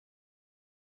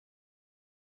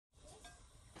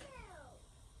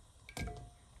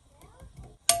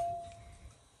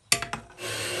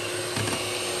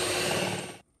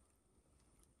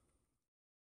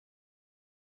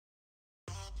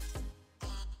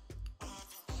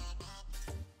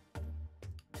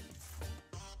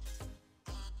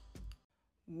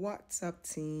What's up,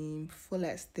 team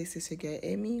Fullest? This is your girl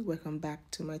Amy. Welcome back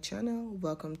to my channel.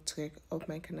 Welcome to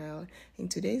my canal. In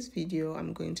today's video,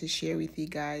 I'm going to share with you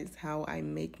guys how I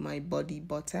make my body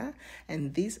butter,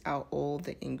 and these are all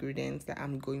the ingredients that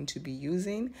I'm going to be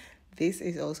using. This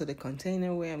is also the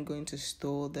container where I'm going to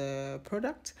store the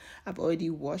product. I've already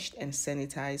washed and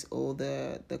sanitized all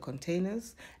the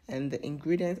containers and the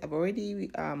ingredients. I've already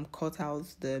cut out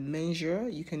the measure.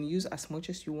 You can use as much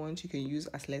as you want. You can use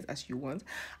as less as you want.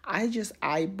 I just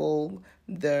eyeball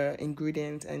the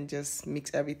ingredients and just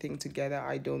mix everything together.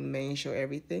 I don't measure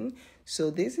everything. So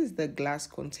this is the glass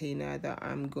container that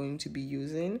I'm going to be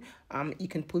using. You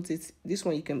can put it, this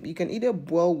one, you can either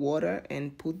boil water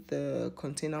and put the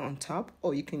container on top,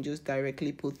 or you can just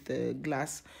directly put the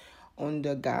glass on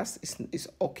the gas. It's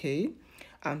okay.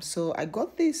 So I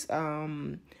got this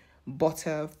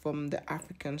butter from the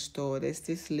African store. There's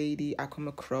this lady I come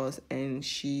across, and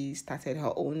she started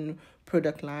her own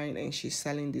product line, and she's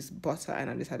selling this butter, and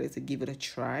I decided to give it a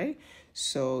try.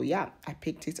 So yeah, I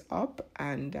picked it up,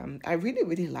 and I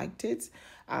really liked it.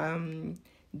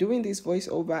 Doing this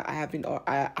voiceover,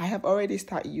 I have already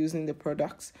started using the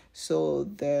products, so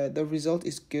the result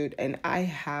is good, and I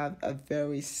have a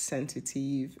very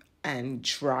sensitive and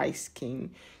dry skin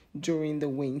during the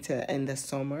winter and the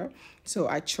summer. So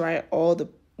I try some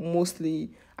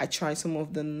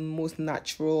of the most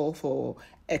natural for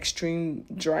extreme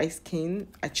dry skin.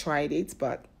 I tried it,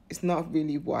 but it's not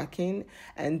really working.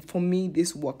 And for me,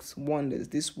 this works wonders.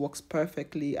 This works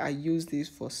perfectly. I use this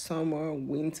for summer,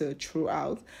 winter,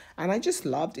 throughout, and I just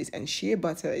loved it. And shea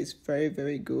butter is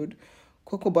very good.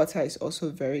 Cocoa butter is also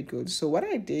very good. So what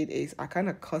I did is I kind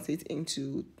of cut it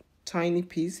into tiny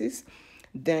pieces.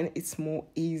 Then it's more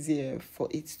easier for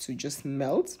it to just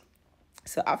melt.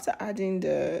 So after adding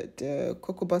the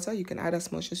cocoa butter, you can add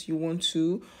as much as you want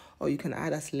to, or you can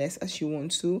add as less as you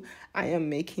want to. I am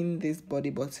making this body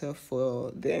butter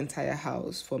for the entire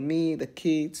house, for me, the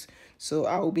kids. So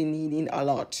I will be needing a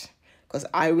lot, because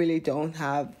I really don't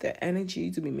have the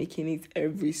energy to be making it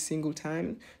every single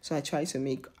time. So I try to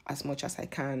make as much as I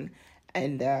can,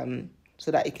 and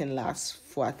so that it can last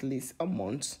for at least a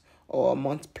month or a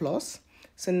month plus.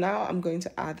 So now I'm going to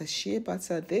add the shea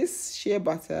butter. This shea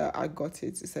butter, I got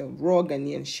it. It's a raw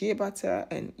Ghanaian shea butter.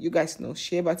 And you guys know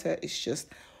shea butter is just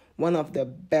one of the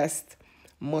best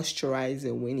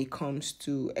moisturizer when it comes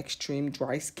to extreme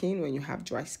dry skin, when you have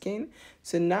dry skin.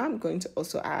 So now I'm going to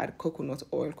also add coconut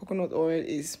oil. Coconut oil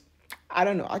is, I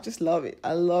don't know, I just love it.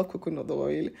 I love coconut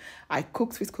oil. I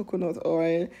cooked with coconut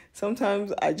oil.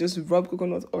 Sometimes I just rub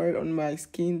coconut oil on my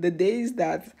skin. The days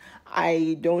that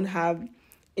I don't have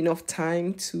enough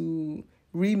time to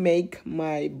remake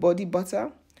my body butter,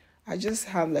 I just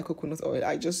have like coconut oil.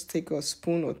 I just take one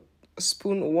or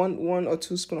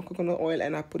two spoon of coconut oil,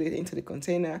 and I put it into the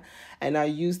container, and I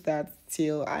use that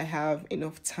till I have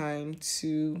enough time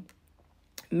to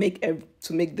make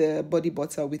the body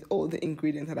butter with all the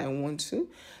ingredients that I want to.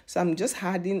 So I'm just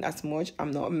adding as much.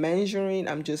 I'm not measuring.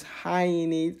 I'm just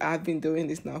hiding it. I've been doing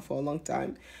this now for a long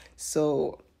time,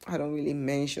 so I don't really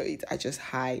measure it. I just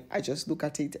look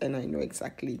at it, and I know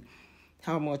exactly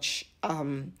how much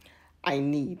I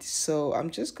need. So I'm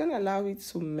just gonna allow it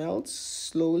to melt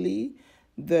slowly.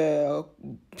 The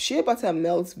shea butter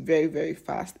melts very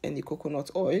fast, and the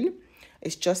coconut oil.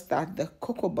 It's just that the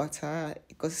cocoa butter,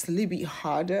 because it's a little bit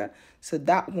harder, so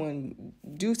that one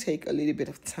do take a little bit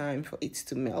of time for it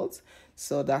to melt.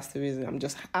 So that's the reason I'm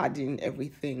just adding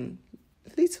everything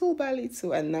little by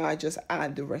little, and now I just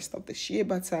add the rest of the shea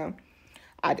butter,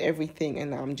 add everything,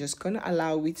 and I'm just gonna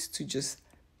allow it to just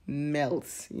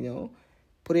melt,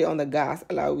 put it on the gas,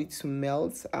 allow it to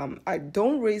melt. I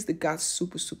don't raise the gas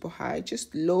super high,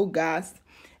 just low gas,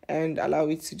 and allow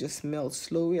it to just melt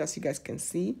slowly. As you guys can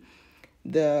see,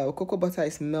 the cocoa butter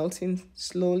is melting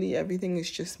slowly. Everything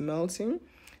is just melting.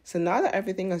 So now that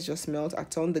everything has just melted, I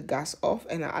turn the gas off,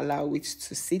 and I allow it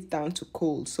to sit down to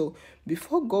cool. So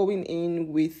before going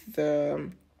in with the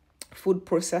food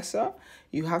processor,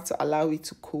 you have to allow it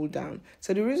to cool down.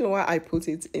 So the reason why I put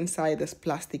it inside this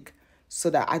plastic,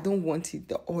 so that I don't want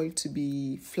the oil to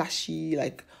be flashy,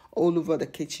 like all over the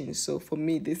kitchen. So for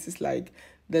me, this is like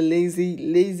the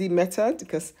lazy method,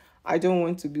 because I don't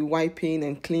want to be wiping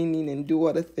and cleaning and do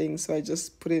other things. So I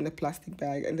just put it in a plastic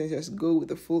bag, and then just go with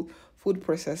the full food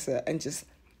processor and just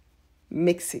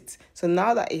mix it. So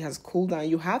now that it has cooled down,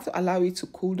 you have to allow it to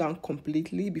cool down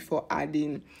completely before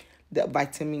adding the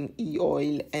vitamin E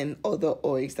oil and other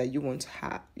oils that you want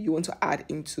to add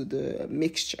into the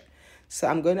mixture. So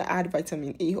I'm going to add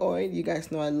vitamin E oil. You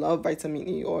guys know I love vitamin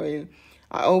E oil.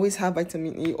 I always have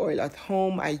vitamin E oil at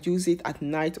home. I use it at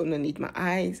night underneath my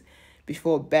eyes,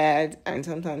 before bed, and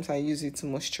sometimes I use it to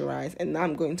moisturize. And now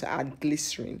I'm going to add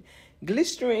glycerine.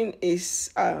 Glycerine is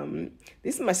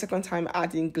this is my second time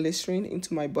adding glycerine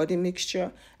into my body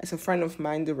mixture. As a friend of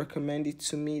mine, they recommended it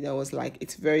to me. That was like,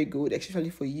 it's very good, especially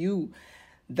for you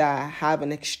that have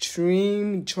an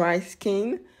extreme dry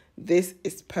skin. This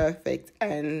is perfect.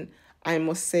 And I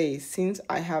must say, since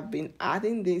I have been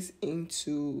adding this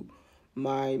into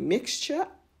my mixture,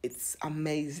 it's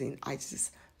amazing. I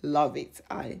just love it.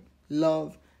 I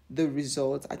love the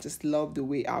results. I just love the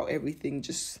way how everything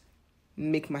just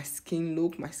make my skin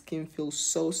look. My skin feels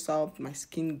so soft, my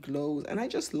skin glows, and I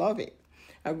just love it.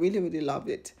 I really, really love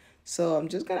it. So I'm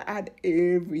just gonna add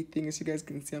everything. As you guys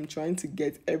can see, I'm trying to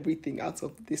get everything out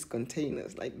of these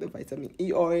containers, like the vitamin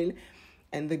E oil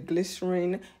and the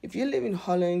glycerin. If you live in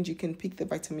Holland, you can pick the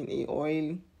vitamin E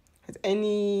oil at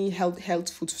any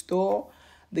health food store.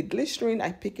 The glycerin,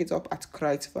 I pick it up at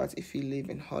Kruidvat if you live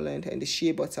in Holland. And the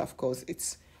shea butter, of course,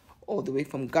 it's all the way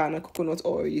from Ghana. Coconut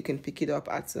oil, you can pick it up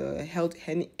at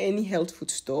any health food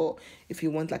store if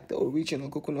you want like the original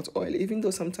coconut oil. Even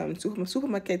though sometimes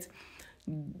supermarkets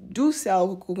do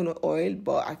sell coconut oil,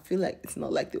 but I feel like it's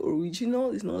not like the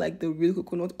original. It's not like the real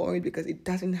coconut oil because it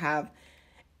doesn't have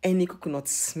any coconut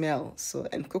smell. So,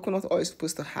 and coconut oil is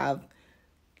supposed to have,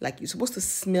 like, you're supposed to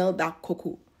smell that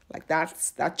cocoa, like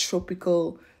that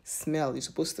tropical smell. You're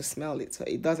supposed to smell it, so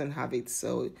it doesn't have it.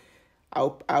 So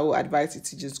I will advise you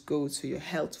to just go to your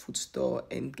health food store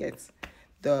and get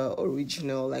the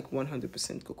original, like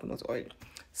 100% coconut oil.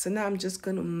 So now I'm just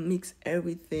gonna mix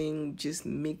everything, just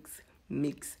mix.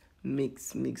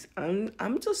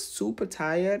 I'm just super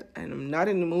tired and I'm not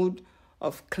in the mood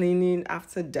of cleaning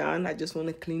after done. I just want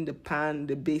to clean the pan,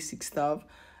 the basic stuff.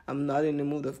 I'm not in the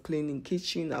mood of cleaning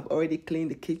kitchen. I've already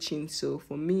cleaned the kitchen. So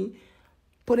for me,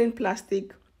 putting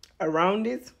plastic around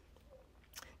it,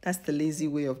 that's the lazy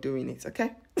way of doing it,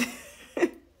 okay?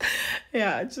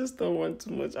 Yeah, I just don't want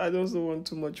too much. I just don't want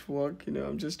too much work, you know.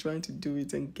 I'm just trying to do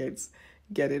it and get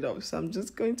it off. So I'm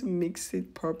just going to mix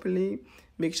it properly.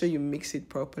 Make sure you mix it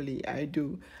properly. I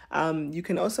do. You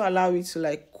can also allow it to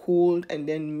like cool and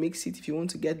then mix it if you want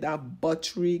to get that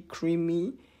buttery,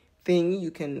 creamy thing.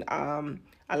 You can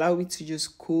allow it to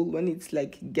just cool when it's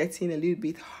like getting a little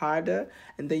bit harder,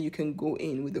 and then you can go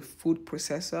in with the food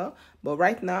processor. But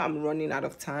right now I'm running out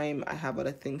of time. I have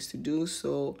other things to do,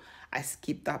 so I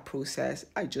skip that process.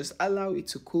 I just allow it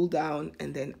to cool down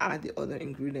and then add the other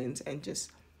ingredients and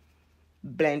just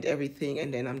blend everything.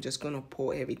 And then I'm just gonna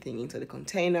pour everything into the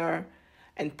container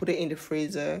and put it in the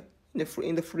freezer,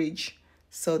 in the fridge,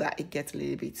 so that it gets a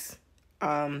little bit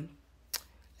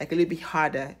like a little bit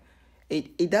harder.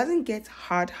 It doesn't get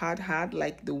hard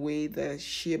like the way the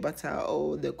shea butter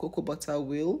or the cocoa butter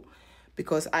will,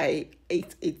 because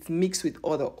it mixed with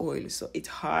other oils, so it's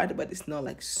hard, but it's not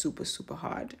like super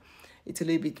hard. It's a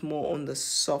little bit more on the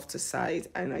softer side,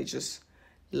 and I just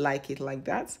like it like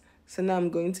that. So now I'm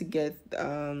going to get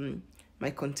my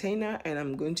container, and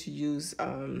I'm going to use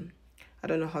I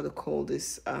don't know how to call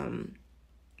this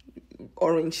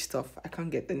orange stuff. I can't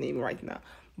get the name right now,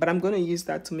 but I'm going to use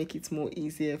that to make it more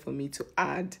easier for me to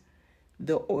add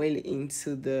the oil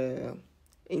into the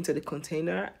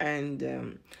container.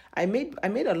 And I made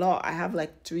a lot. I have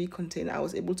like 3 containers. I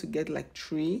was able to get like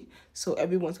 3, so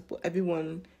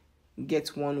everyone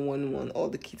gets one. All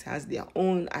the kids has their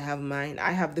own. I have mine.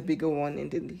 I have the bigger one,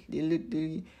 and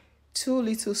the 2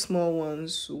 little small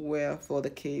ones were for the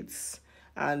kids,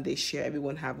 and they share.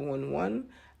 Everyone have one.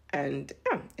 And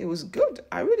yeah, it was good.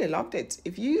 I really loved it.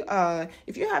 If you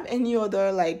have any other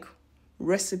like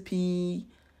recipe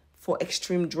for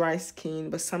extreme dry skin,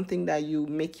 but something that you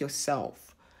make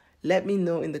yourself, let me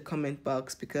know in the comment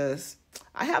box, because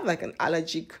I have like an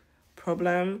allergic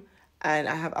problem, and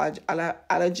I have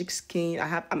allergic skin.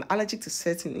 I'm allergic to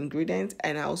certain ingredients,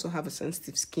 and I also have a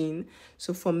sensitive skin.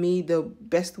 So for me, the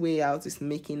best way out is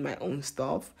making my own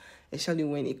stuff, especially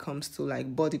when it comes to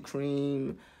like body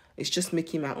cream. It's just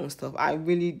making my own stuff. I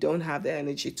really don't have the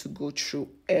energy to go through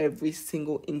every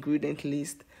single ingredient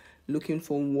list looking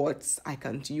for what I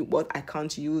can use, what I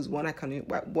can't use, what I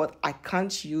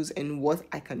can't use, and what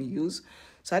I can use.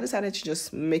 So I decided to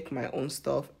just make my own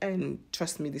stuff, and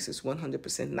trust me, this is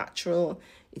 100% natural.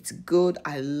 It's good.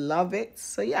 I love it.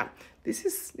 So yeah,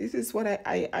 this is what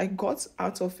I got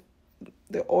out of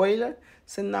the oil.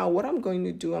 So now what I'm going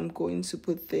to do, I'm going to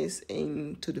put this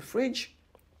into the fridge,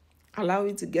 allow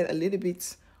it to get a little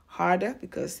bit harder,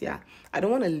 because yeah, I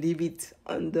don't want to leave it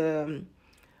on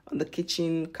the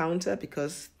kitchen counter,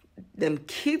 because them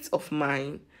kids of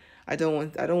mine, I don't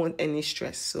want any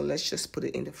stress. So let's just put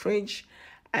it in the fridge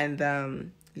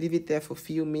and leave it there for a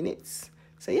few minutes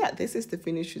So yeah, this is the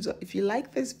finished result. If you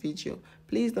like this video,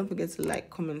 please don't forget to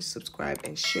like, comment, subscribe,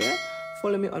 and share.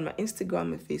 Follow me on my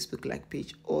Instagram and Facebook like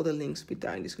page. All the links will be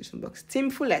down in the description box.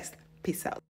 Team Fullest, peace out.